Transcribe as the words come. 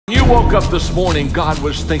woke up this morning, God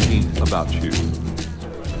was thinking about you.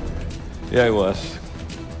 Yeah, he was.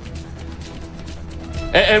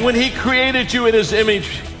 And when he created you in his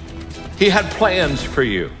image, he had plans for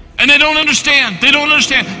you. And they don't understand. They don't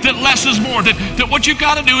understand that less is more. That what you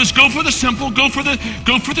got to do is go for the simple, go for the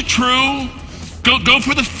true, go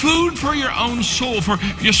for the food for your own soul, for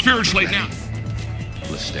your spiritually. Now,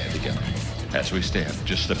 let's stand together. As we stand,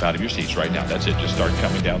 just step out of your seats right now. That's it. Just start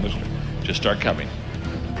coming down this. Just start coming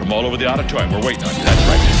from all over the auditorium. We're waiting on you. That's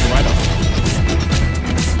right. Just come right up.